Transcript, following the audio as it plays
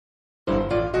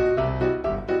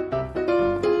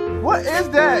What is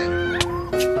that?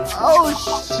 Oh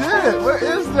shit, what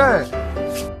is that?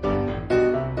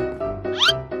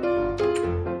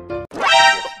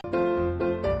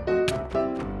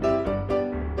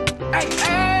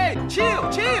 Hey, chill,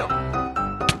 chill.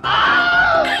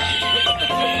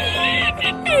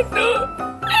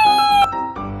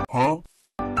 Huh?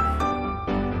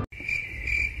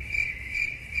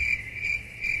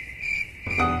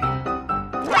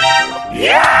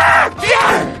 Yeah!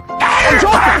 I'm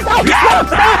joking!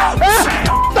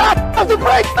 Stop the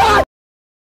brake! Stop!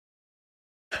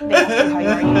 They ask you how you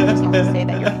are, you just have to say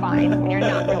that you're fine when you're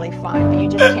not really fine, but you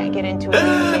just can't get into it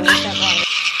because they make that wrong.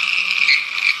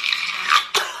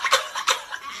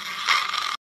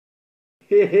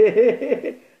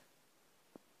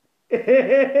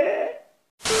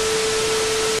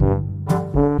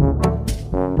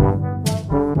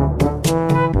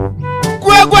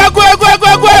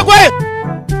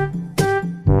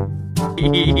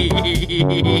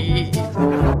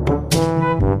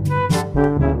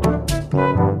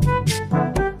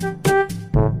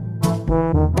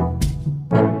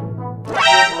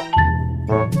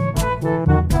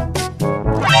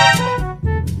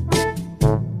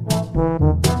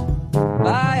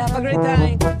 Bye, have a great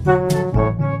time.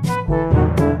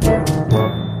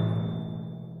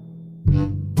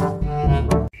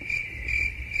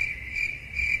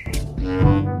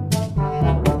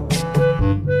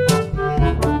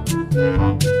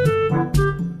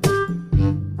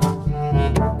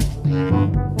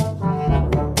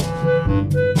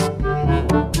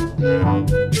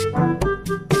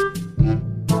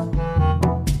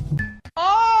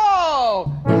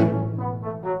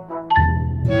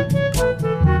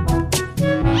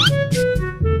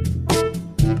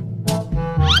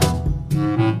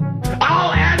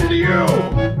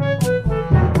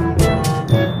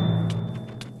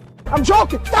 I'm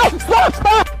joking! Stop! Stop!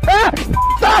 Stop! Stop!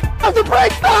 Stop the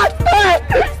brake! Stop! Stop!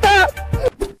 Stop!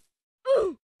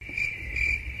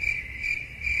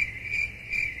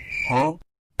 Huh?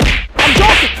 I'm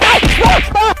joking! Stop! Stop!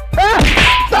 Stop!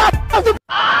 Stop! Stop the...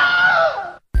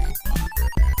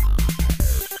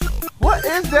 What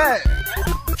is that?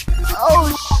 Oh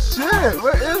shit!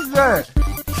 What is that?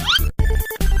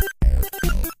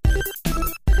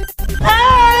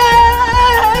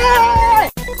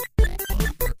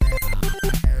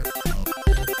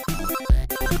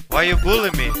 Why you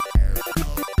bullying me?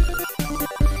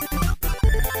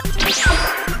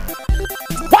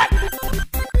 What?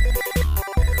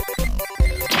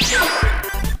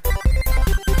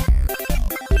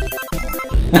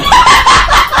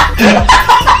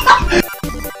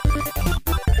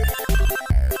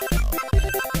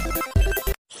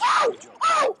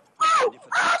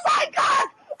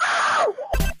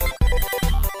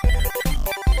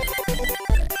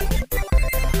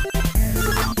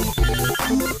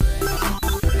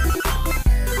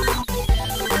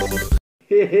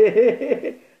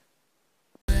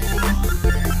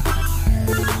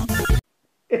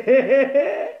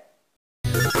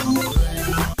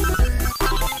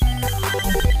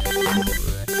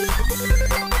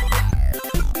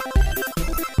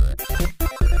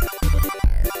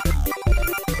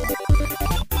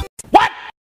 What?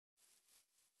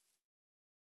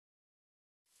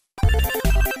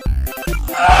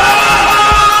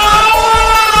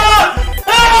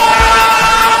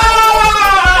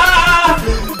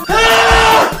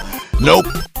 Nope.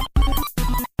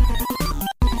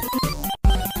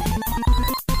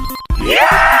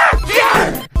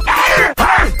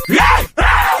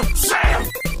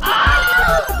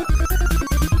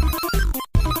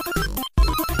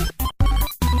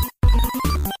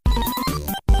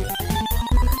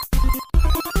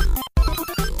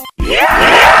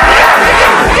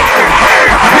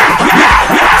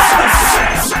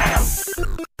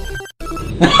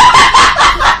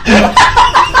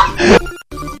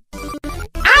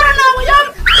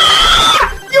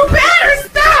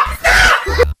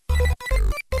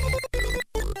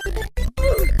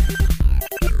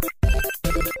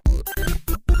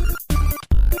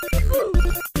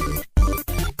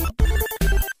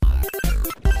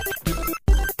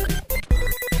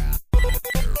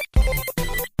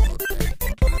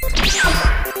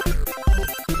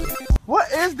 What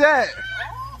is that?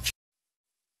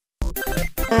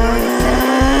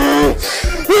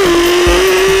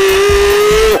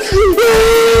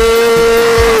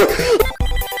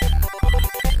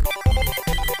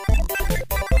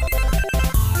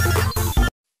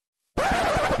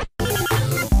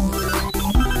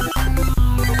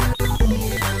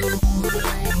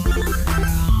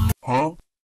 Huh?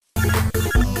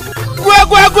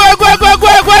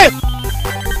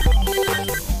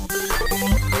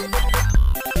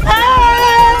 Ah!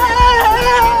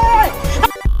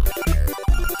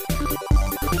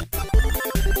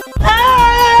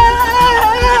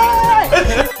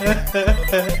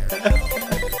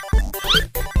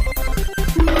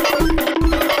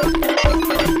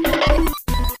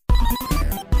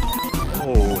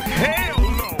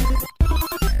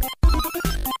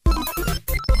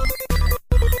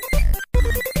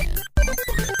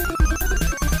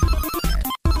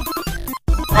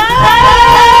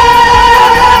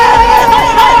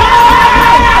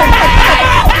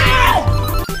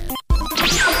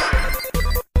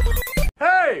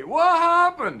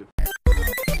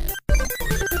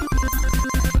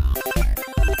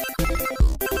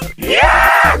 Do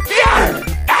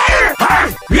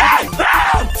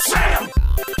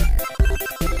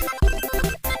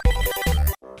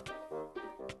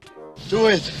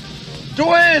it!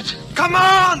 Do it! Come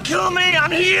on, kill me!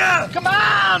 I'm here! Come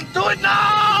on! Do it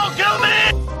now! Kill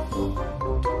me!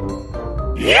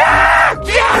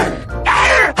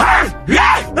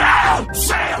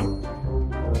 Sam!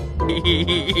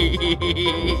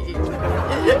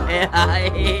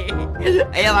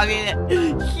 Em amigo,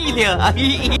 gilio.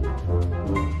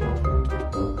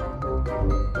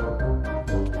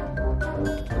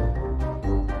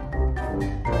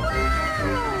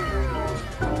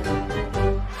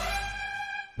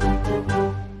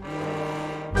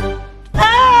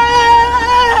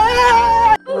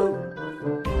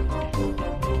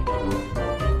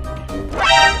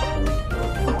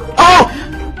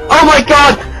 Oh my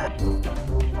god!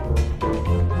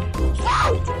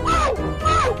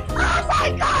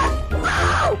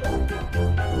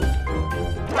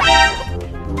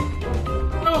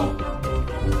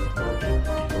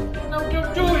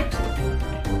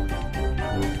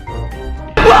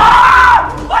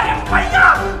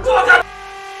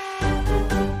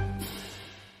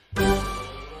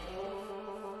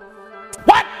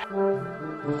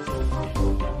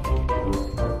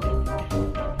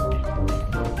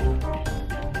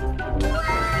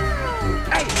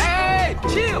 Hey,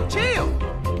 chill, chill!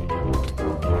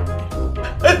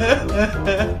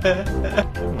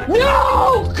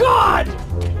 No! God!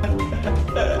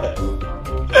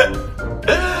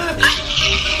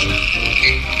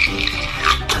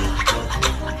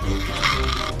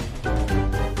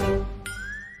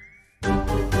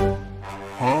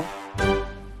 Huh?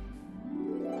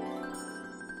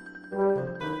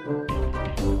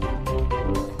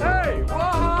 Hey,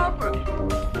 what happened?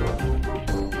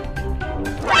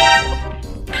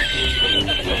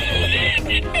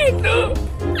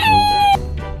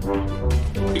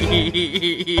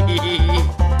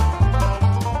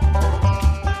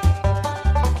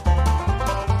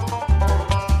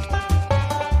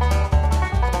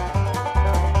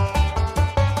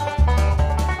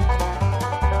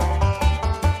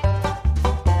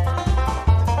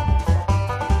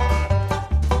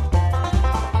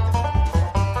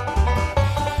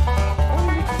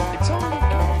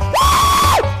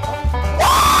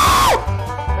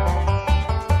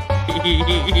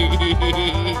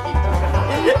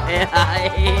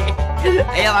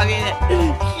 Em amigo,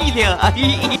 gilio.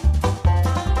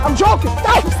 I'm joking!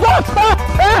 Stop! Stop! Stop!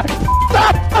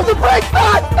 Stop! Stop the brake!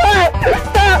 Stop! Stop!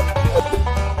 Stop!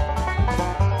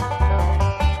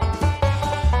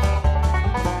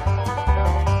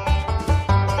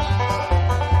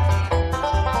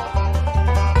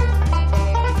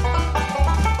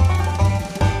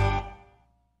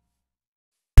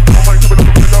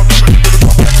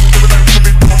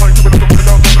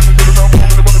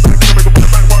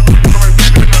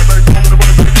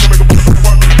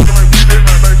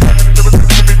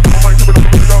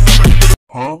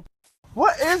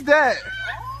 What is that?